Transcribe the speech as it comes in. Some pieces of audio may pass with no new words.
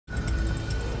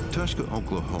Tushka,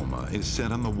 Oklahoma is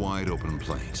set on the wide open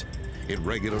plains. It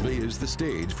regularly is the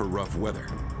stage for rough weather.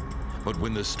 But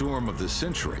when the storm of the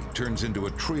century turns into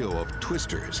a trio of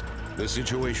twisters, the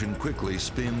situation quickly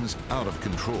spins out of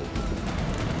control.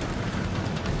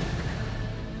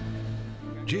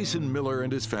 Jason Miller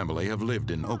and his family have lived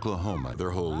in Oklahoma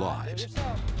their whole lives.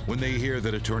 When they hear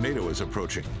that a tornado is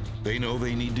approaching, they know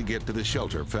they need to get to the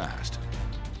shelter fast.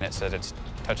 It said it's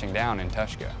touching down in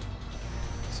Tushka.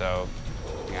 So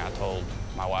I told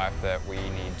my wife that we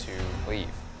need to leave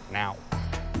now.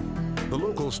 The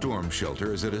local storm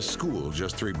shelter is at a school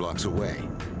just 3 blocks away.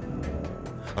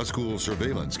 A school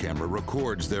surveillance camera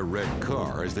records their red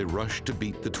car as they rush to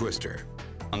beat the twister.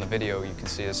 On the video, you can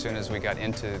see as soon as we got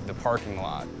into the parking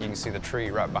lot, you can see the tree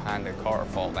right behind the car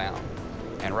fall down.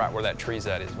 And right where that tree's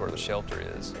at is where the shelter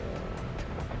is.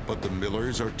 But the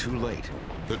Millers are too late.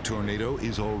 The tornado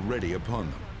is already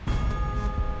upon them.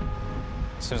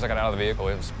 As soon as I got out of the vehicle,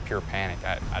 it was pure panic.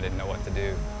 I didn't know what to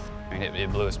do. I mean,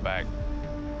 it blew us back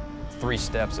 3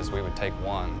 steps as we would take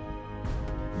 1.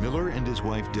 Miller and his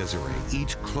wife Desiree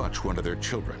each clutch one of their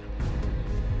children.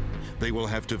 They will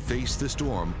have to face the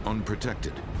storm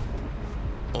unprotected.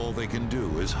 All they can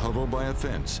do is huddle by a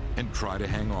fence and try to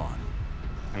hang on.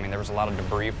 I mean, there was a lot of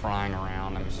debris flying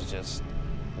around. It was just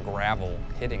gravel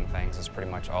hitting things is pretty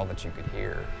much all that you could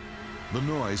hear. The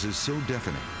noise is so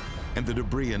deafening and the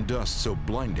debris and dust so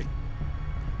blinding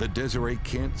that Desiree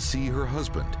can't see her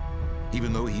husband,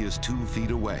 even though he is 2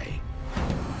 feet away.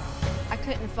 I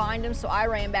couldn't find him, so I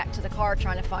ran back to the car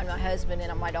trying to find my husband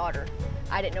and my daughter.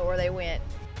 I didn't know where they went.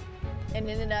 And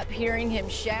ended up hearing him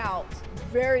shout,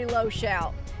 very low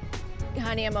shout,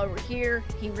 "Honey, I'm over here."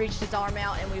 He reached his arm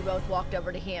out and we both walked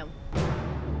over to him.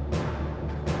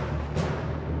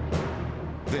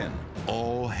 Then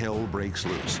all hell breaks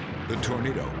loose. The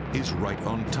tornado is right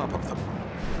on top of them.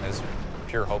 It's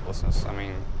pure hopelessness. I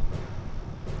mean,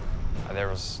 there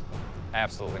was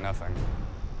absolutely nothing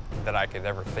that I could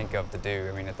ever think of to do.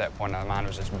 I mean, at that point, my mind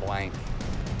was just blank.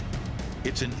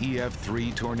 It's an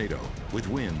EF3 tornado with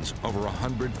winds over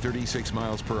 136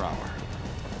 miles per hour.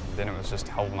 Then it was just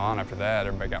holding on after that.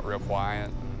 Everybody got real quiet.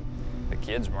 The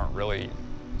kids weren't really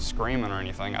screaming or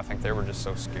anything. I think they were just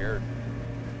so scared.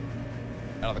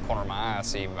 Out of the corner of my eye, I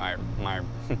see my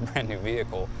brand new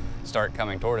vehicle start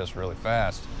coming toward us really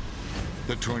fast.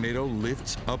 The tornado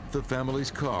lifts up the family's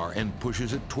car and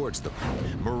pushes it towards them.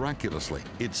 Miraculously,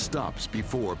 it stops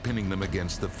before pinning them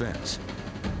against the fence.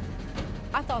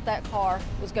 I thought that car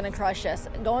was going to crush us.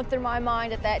 Going through my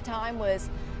mind at that time was,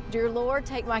 "Dear Lord,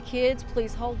 take my kids,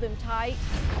 please hold them tight."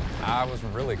 I was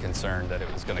really concerned that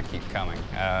it was going to keep coming.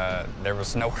 There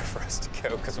was nowhere for us to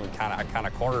go because I kind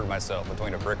of cornered myself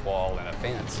between a brick wall and a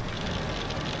fence.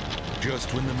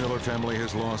 Just when the Miller family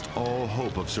has lost all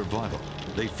hope of survival,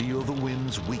 they feel the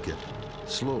winds weaken.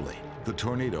 Slowly, the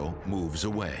tornado moves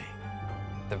away.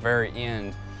 At the very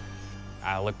end,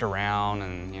 I looked around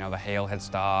and, the hail had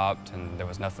stopped and there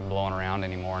was nothing blowing around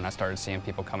anymore, and I started seeing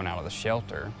people coming out of the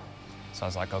shelter. So I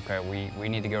was like, okay, we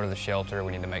need to go to the shelter.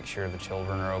 We need to make sure the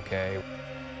children are okay.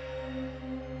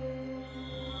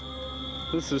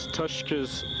 This is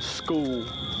Tushka's school,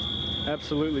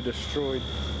 absolutely destroyed.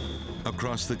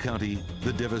 Across the county,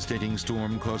 the devastating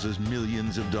storm causes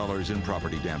millions of dollars in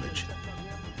property damage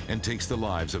and takes the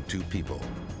lives of 2 people.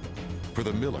 For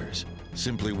the Millers,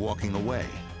 simply walking away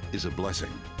is a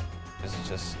blessing. It's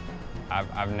just,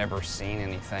 I've never seen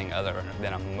anything other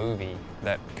than a movie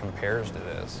that compares to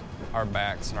this. Our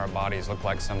backs and our bodies looked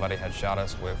like somebody had shot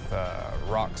us with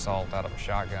rock salt out of a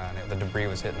shotgun. The debris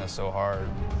was hitting us so hard.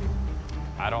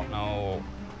 I don't know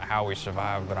how we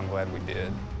survived, but I'm glad we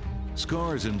did.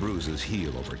 Scars and bruises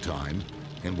heal over time,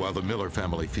 and while the Miller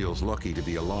family feels lucky to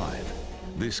be alive,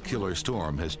 this killer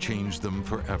storm has changed them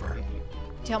forever.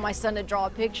 Tell my son to draw a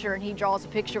picture, and he draws a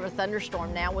picture of a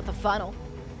thunderstorm now with a funnel,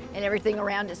 and everything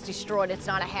around it's destroyed. It's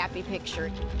not a happy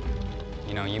picture.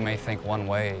 You may think one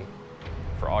way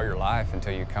for all your life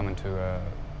until you come into an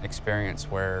experience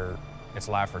where it's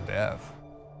life or death.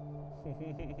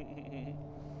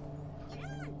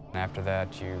 After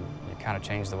that, you kind of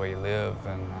change the way you live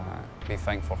and be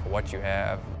thankful for what you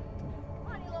have.